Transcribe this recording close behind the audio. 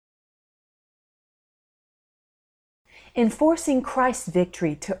Enforcing Christ's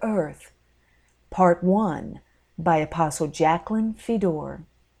Victory to Earth, Part 1, by Apostle Jacqueline Fedor.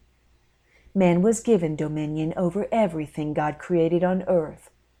 Man was given dominion over everything God created on earth.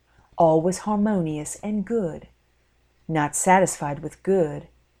 All was harmonious and good. Not satisfied with good,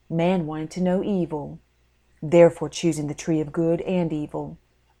 man wanted to know evil, therefore choosing the tree of good and evil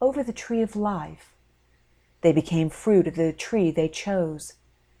over the tree of life. They became fruit of the tree they chose.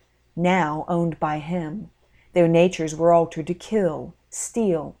 Now, owned by him, their natures were altered to kill,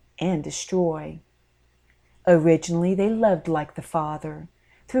 steal, and destroy. Originally, they loved like the Father,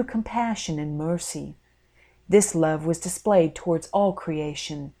 through compassion and mercy. This love was displayed towards all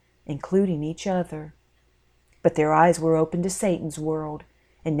creation, including each other. But their eyes were open to Satan's world,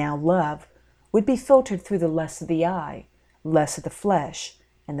 and now love would be filtered through the lust of the eye, lust of the flesh,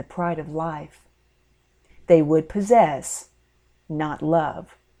 and the pride of life. They would possess, not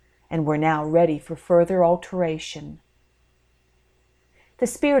love, and were now ready for further alteration. The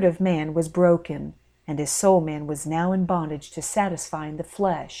spirit of man was broken, and his soul man was now in bondage to satisfying the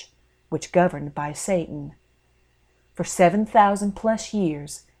flesh, which governed by Satan. For 7,000 plus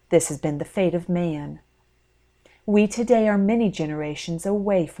years, this has been the fate of man. We today are many generations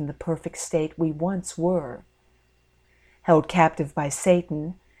away from the perfect state we once were. Held captive by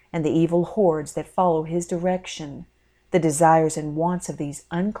Satan and the evil hordes that follow his direction, the desires and wants of these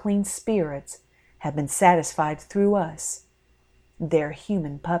unclean spirits have been satisfied through us, their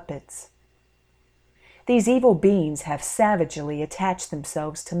human puppets. These evil beings have savagely attached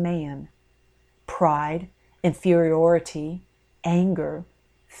themselves to man. Pride, inferiority, anger,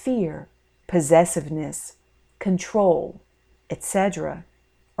 fear, possessiveness, control, etc.,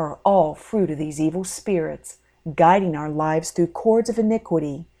 are all fruit of these evil spirits guiding our lives through cords of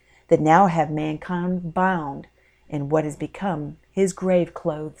iniquity that now have mankind bound in what has become his grave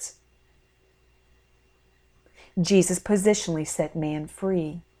clothes. Jesus positionally set man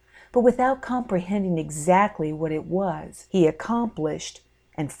free, but without comprehending exactly what it was he accomplished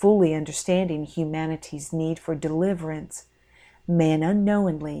and fully understanding humanity's need for deliverance, man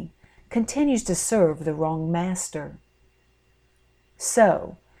unknowingly continues to serve the wrong master.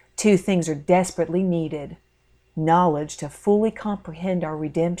 So, two things are desperately needed: knowledge to fully comprehend our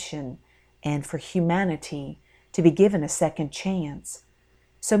redemption, and for humanity to be given a second chance,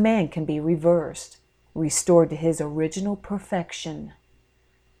 so man can be reversed, restored to his original perfection.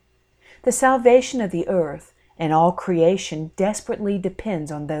 The salvation of the earth and all creation desperately depends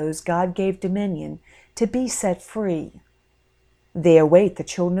on those God gave dominion to be set free. They await the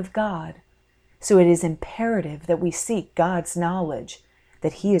children of God, so it is imperative that we seek God's knowledge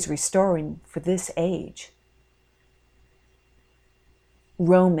that he is restoring for this age.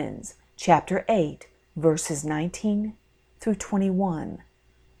 Romans chapter 8, verses 19 through 21.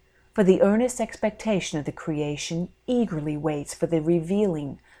 For the earnest expectation of the creation eagerly waits for the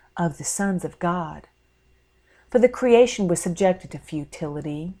revealing of the sons of God. For the creation was subjected to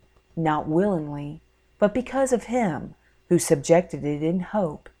futility, not willingly, but because of him who subjected it in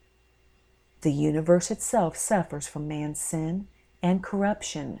hope. The universe itself suffers from man's sin and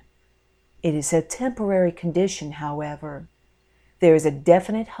corruption. It is a temporary condition, however. There is a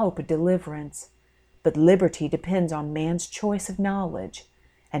definite hope of deliverance, but liberty depends on man's choice of knowledge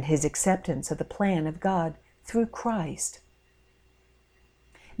and his acceptance of the plan of God through Christ.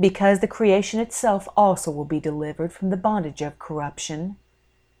 Because the creation itself also will be delivered from the bondage of corruption,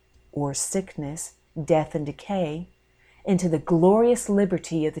 or sickness, death, and decay, into the glorious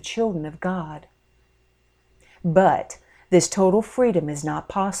liberty of the children of God. But this total freedom is not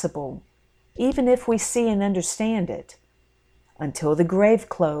possible, even if we see and understand it, until the grave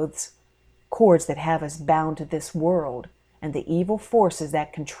clothes, cords that have us bound to this world, and the evil forces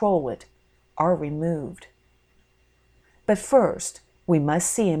that control it, are removed. But first, we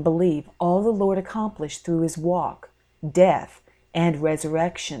must see and believe all the Lord accomplished through his walk, death, and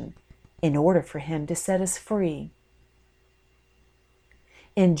resurrection, in order for him to set us free.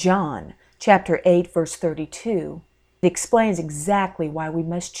 In John chapter 8, verse 32, it explains exactly why we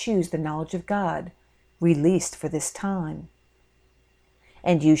must choose the knowledge of God, released for this time.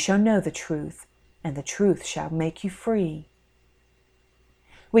 And you shall know the truth, and the truth shall make you free.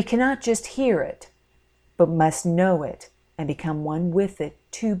 We cannot just hear it, but must know it and become one with it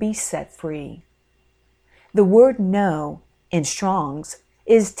to be set free. The word know in Strong's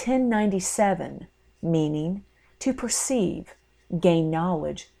is 1097, meaning to perceive, gain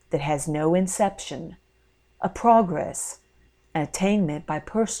knowledge that has no inception, a progress, an attainment by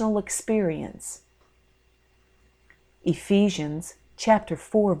personal experience. Ephesians chapter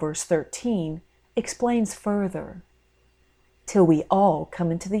 4, verse 13 explains further, till we all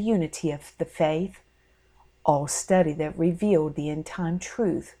come into the unity of the faith, all study that revealed the end-time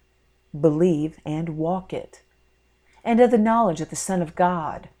truth, believe and walk it, and of the knowledge of the Son of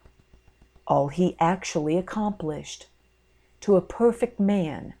God, all he actually accomplished, to a perfect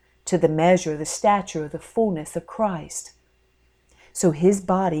man, to the measure of the stature of the fullness of Christ, so his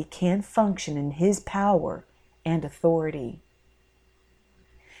body can function in his power and authority.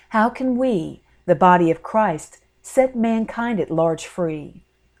 How can we, the body of Christ, set mankind at large free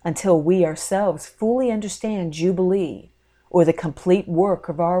until we ourselves fully understand Jubilee, or the complete work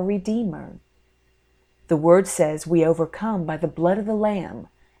of our Redeemer? The Word says we overcome by the blood of the Lamb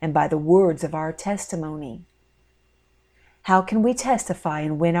and by the words of our testimony. How can we testify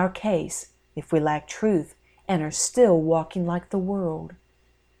and win our case if we lack truth and are still walking like the world?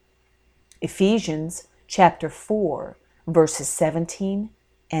 Ephesians chapter 4, verses 17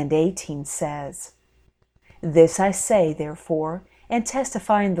 and 18 says, "This I say, therefore, and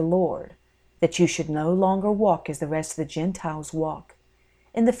testify in the Lord, that you should no longer walk as the rest of the Gentiles walk,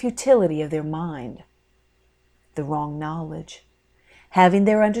 in the futility of their mind," the wrong knowledge, "having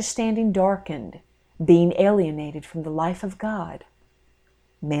their understanding darkened, being alienated from the life of God."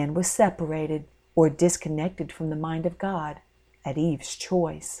 Man was separated or disconnected from the mind of God at Eve's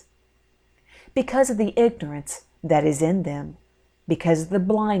choice. Because of the ignorance that is in them, because of the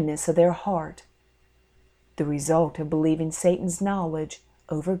blindness of their heart, the result of believing Satan's knowledge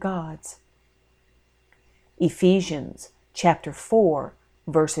over God's. Ephesians chapter 4,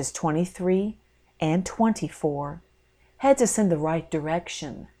 verses 23 and 24 heads us in the right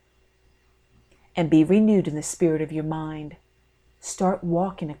direction. "And be renewed in the spirit of your mind." Start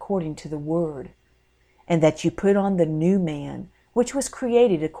walking according to the Word, "and that you put on the new man, which was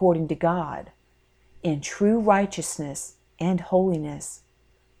created according to God, in true righteousness and holiness."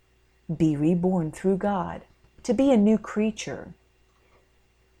 Be reborn through God to be a new creature.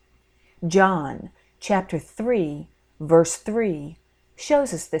 John chapter 3, verse 3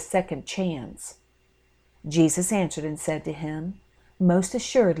 shows us the second chance. Jesus answered and said to him, "Most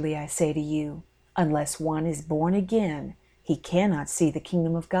assuredly I say to you, unless one is born again, he cannot see the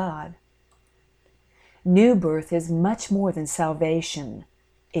kingdom of God." New birth is much more than salvation.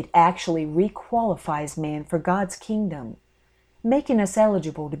 It actually requalifies man for God's kingdom, making us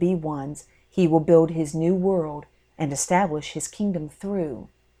eligible to be ones he will build his new world and establish his kingdom through.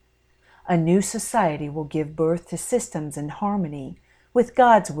 A new society will give birth to systems in harmony with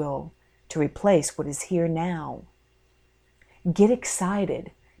God's will to replace what is here now. Get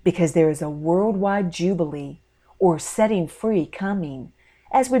excited, because there is a worldwide jubilee, or setting free, coming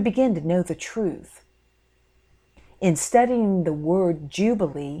as we begin to know the truth. In studying the word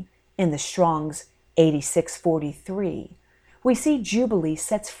jubilee in the Strong's 8643, we see Jubilee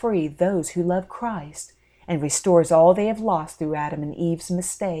sets free those who love Christ and restores all they have lost through Adam and Eve's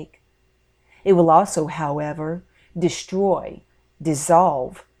mistake. It will also, however, destroy,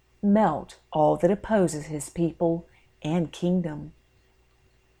 dissolve, melt all that opposes his people and kingdom.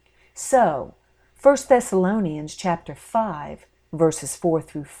 So, 1 Thessalonians chapter 5, verses 4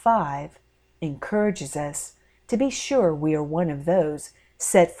 through 5, encourages us to be sure we are one of those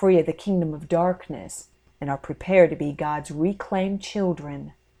set free of the kingdom of darkness and are prepared to be God's reclaimed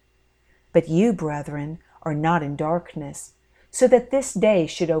children. But you, brethren, are not in darkness, so that this day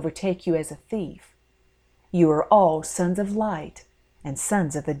should overtake you as a thief. You are all sons of light and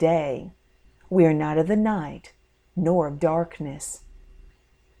sons of the day. We are not of the night, nor of darkness.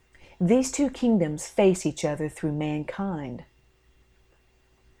 These two kingdoms face each other through mankind.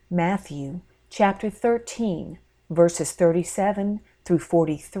 Matthew chapter 13, verses 37 through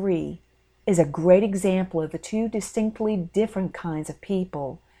 43, is a great example of the two distinctly different kinds of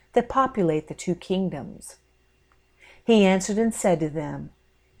people that populate the two kingdoms. He answered and said to them,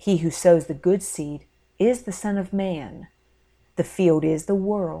 "He who sows the good seed is the Son of Man. The field is the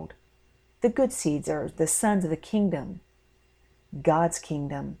world. The good seeds are the sons of the kingdom, God's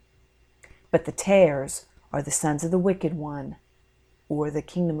kingdom. But the tares are the sons of the wicked one, or the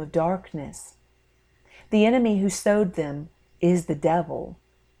kingdom of darkness. The enemy who sowed them is the devil.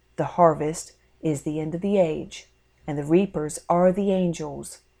 The harvest is the end of the age, and the reapers are the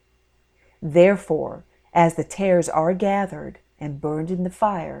angels. Therefore, as the tares are gathered and burned in the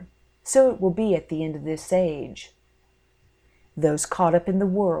fire, so it will be at the end of this age. Those caught up in the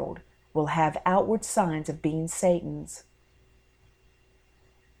world will have outward signs of being Satan's.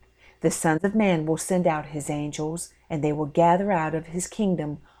 The Son of Man will send out his angels, and they will gather out of his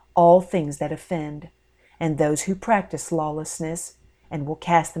kingdom all things that offend, and those who practice lawlessness, and will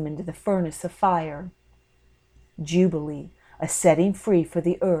cast them into the furnace of fire. Jubilee, a setting free for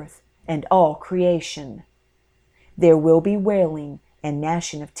the earth and all creation. There will be wailing and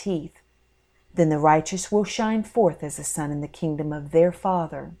gnashing of teeth. Then the righteous will shine forth as the sun in the kingdom of their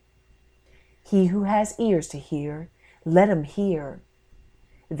Father. He who has ears to hear, let him hear.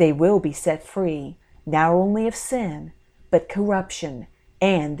 They will be set free, not only of sin, but corruption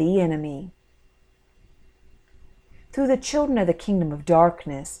and the enemy. Through the children of the kingdom of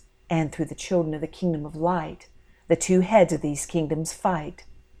darkness and through the children of the kingdom of light, the two heads of these kingdoms fight.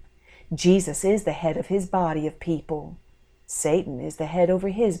 Jesus is the head of his body of people. Satan is the head over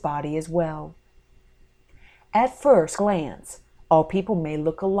his body as well. At first glance, all people may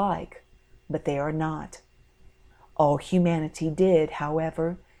look alike, but they are not. All humanity did,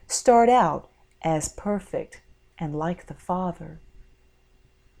 however, start out as perfect and like the Father.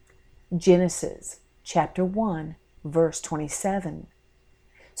 Genesis chapter 1, verse 27.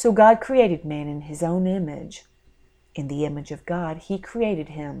 So God created man in his own image. In the image of God he created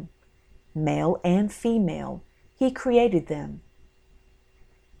him. Male and female, he created them.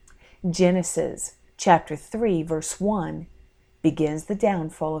 Genesis chapter 3, verse 1 begins the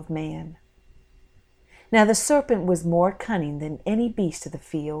downfall of man. Now the serpent was more cunning than any beast of the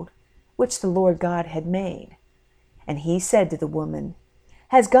field, which the Lord God had made. And he said to the woman,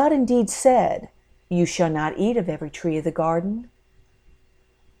 Has God indeed said, You shall not eat of every tree of the garden?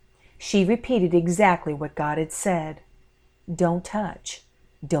 She repeated exactly what God had said. Don't touch,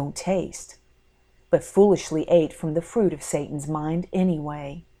 don't taste, but foolishly ate from the fruit of Satan's mind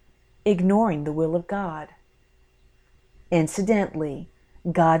anyway, ignoring the will of God. Incidentally,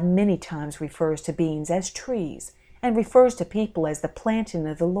 God many times refers to beings as trees and refers to people as the planting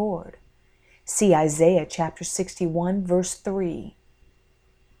of the Lord. See Isaiah chapter 61, verse 3.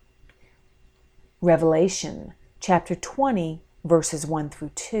 Revelation chapter 20, verses 1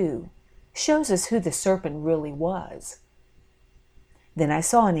 through 2, shows us who the serpent really was. Then I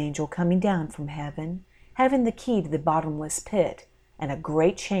saw an angel coming down from heaven, having the key to the bottomless pit and a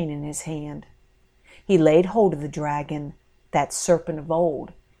great chain in his hand. He laid hold of the dragon, that serpent of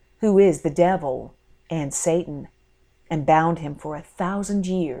old, who is the devil and Satan, and bound him for 1,000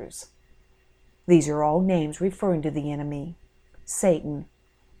 years. These are all names referring to the enemy, Satan.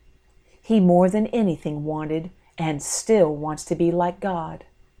 He more than anything wanted and still wants to be like God.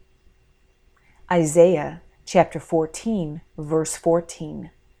 Isaiah chapter 14, verse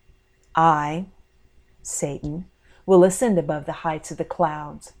 14. I, Satan, will ascend above the heights of the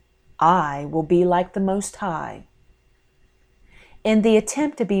clouds. I will be like the Most High. In the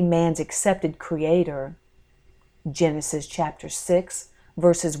attempt to be man's accepted creator, Genesis chapter 6,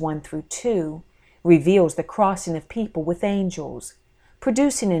 verses 1 through 2, reveals the crossing of people with angels,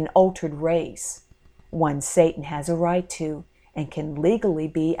 producing an altered race, one Satan has a right to and can legally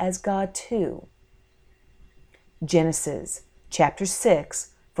be as God too. Genesis chapter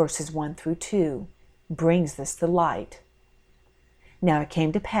 6, verses 1 through 2, brings this to light. Now it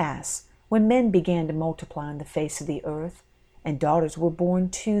came to pass, when men began to multiply on the face of the earth, and daughters were born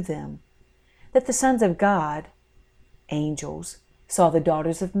to them, that the sons of God, angels, saw the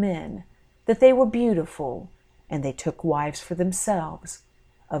daughters of men, that they were beautiful, and they took wives for themselves,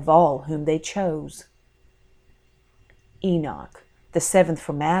 of all whom they chose. Enoch, the seventh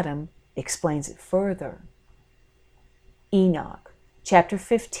from Adam, explains it further. Enoch, chapter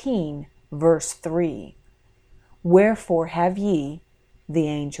 15, verse 3. Wherefore have ye, the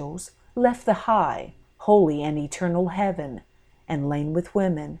angels, left the high, holy, and eternal heaven, and lain with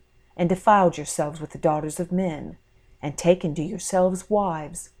women, and defiled yourselves with the daughters of men, and taken to yourselves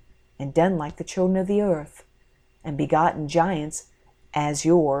wives, and done like the children of the earth, and begotten giants as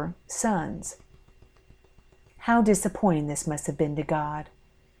your sons. How disappointing this must have been to God.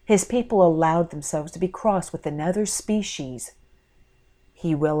 His people allowed themselves to be crossed with another species.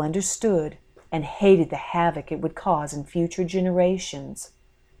 He well understood and hated the havoc it would cause in future generations.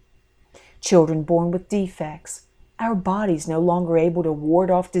 Children born with defects, our bodies no longer able to ward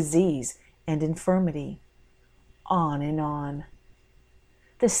off disease and infirmity. On and on.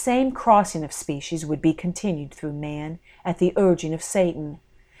 The same crossing of species would be continued through man at the urging of Satan,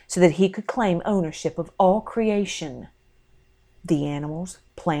 so that he could claim ownership of all creation, the animals,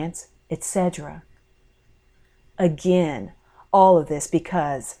 plants, etc. Again, all of this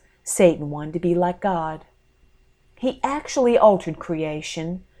because Satan wanted to be like God. He actually altered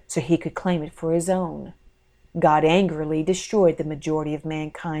creation so he could claim it for his own. God angrily destroyed the majority of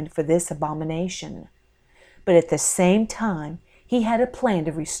mankind for this abomination. But at the same time, he had a plan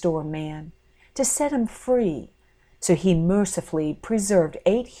to restore man, to set him free. So he mercifully preserved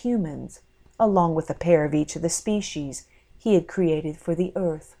 8 humans, along with a pair of each of the species he had created for the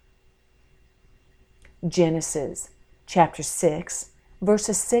earth. Genesis chapter 6,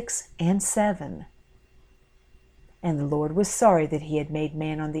 verses 6 and 7. And the Lord was sorry that he had made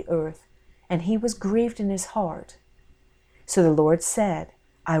man on the earth, and he was grieved in his heart. So the Lord said,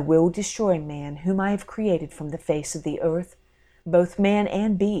 I will destroy man whom I have created from the face of the earth, both man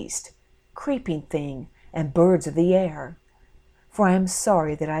and beast, creeping thing, and birds of the air, for I am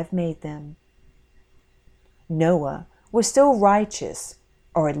sorry that I have made them. Noah was still righteous,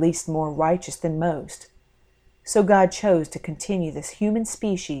 or at least more righteous than most, so God chose to continue this human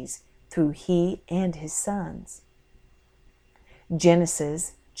species through he and his sons.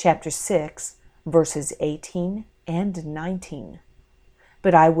 Genesis chapter 6, verses 18 and 19.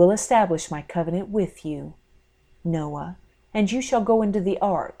 But I will establish my covenant with you, Noah, and you shall go into the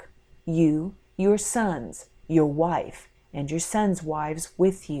ark, you, your sons, your wife, and your sons' wives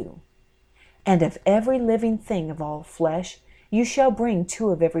with you. And of every living thing of all flesh you shall bring 2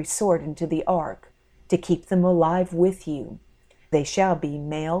 of every sort into the ark, to keep them alive with you. They shall be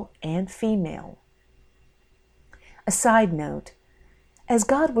male and female. A side note, as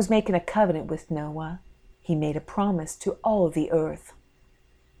God was making a covenant with Noah, he made a promise to all of the earth.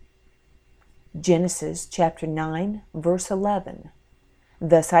 Genesis chapter 9, verse 11.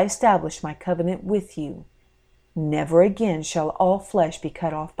 Thus I establish my covenant with you. Never again shall all flesh be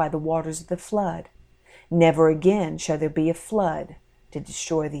cut off by the waters of the flood. Never again shall there be a flood to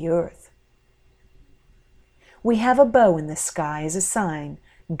destroy the earth. We have a bow in the sky as a sign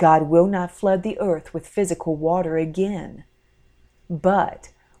God will not flood the earth with physical water again, but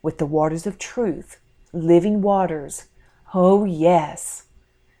with the waters of truth, living waters. Oh yes!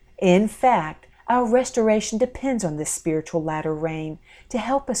 In fact, our restoration depends on this spiritual latter rain to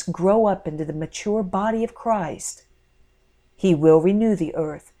help us grow up into the mature body of Christ. He will renew the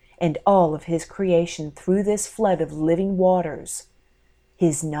earth and all of his creation through this flood of living waters,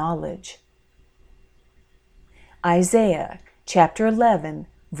 his knowledge. Isaiah chapter 11,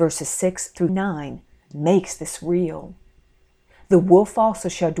 verses 6 through 9 makes this real. The wolf also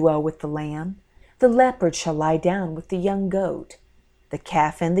shall dwell with the lamb, the leopard shall lie down with the young goat, the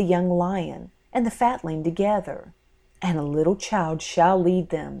calf and the young lion, and the fatling together, and a little child shall lead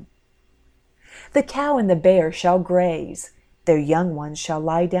them. The cow and the bear shall graze, their young ones shall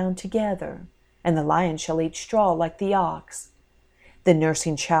lie down together, and the lion shall eat straw like the ox. The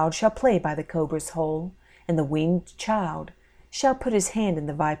nursing child shall play by the cobra's hole, and the weaned child shall put his hand in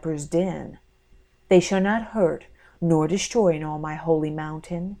the viper's den. They shall not hurt nor destroy in all my holy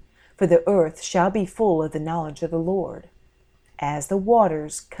mountain, for the earth shall be full of the knowledge of the Lord, as the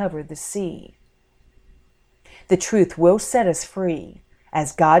waters cover the sea. The truth will set us free,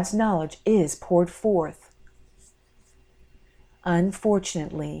 as God's knowledge is poured forth.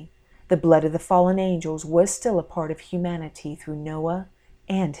 Unfortunately, the blood of the fallen angels was still a part of humanity through Noah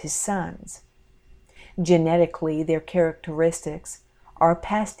and his sons. Genetically, their characteristics are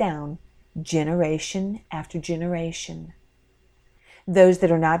passed down generation after generation. Those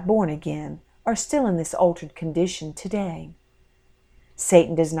that are not born again are still in this altered condition today.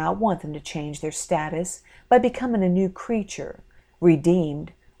 Satan does not want them to change their status by becoming a new creature,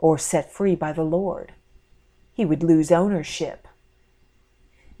 redeemed or set free by the Lord. He would lose ownership.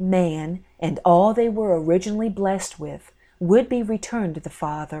 Man and all they were originally blessed with would be returned to the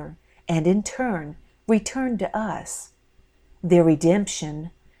Father, and in turn returned to us. Their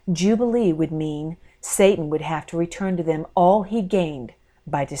redemption, Jubilee, would mean Satan would have to return to them all he gained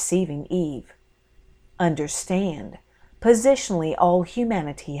by deceiving Eve. Understand, positionally all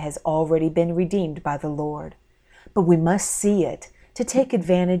humanity has already been redeemed by the Lord, but we must see it to take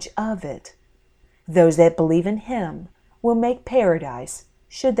advantage of it. Those that believe in him will make paradise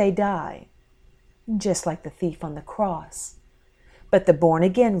should they die, just like the thief on the cross. But the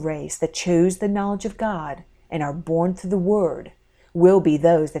born-again race that choose the knowledge of God and are born through the Word will be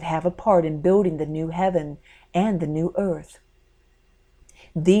those that have a part in building the new heaven and the new earth.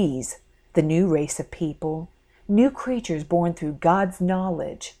 These, the new race of people, new creatures born through God's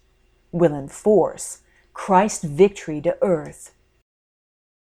knowledge, will enforce Christ's victory to earth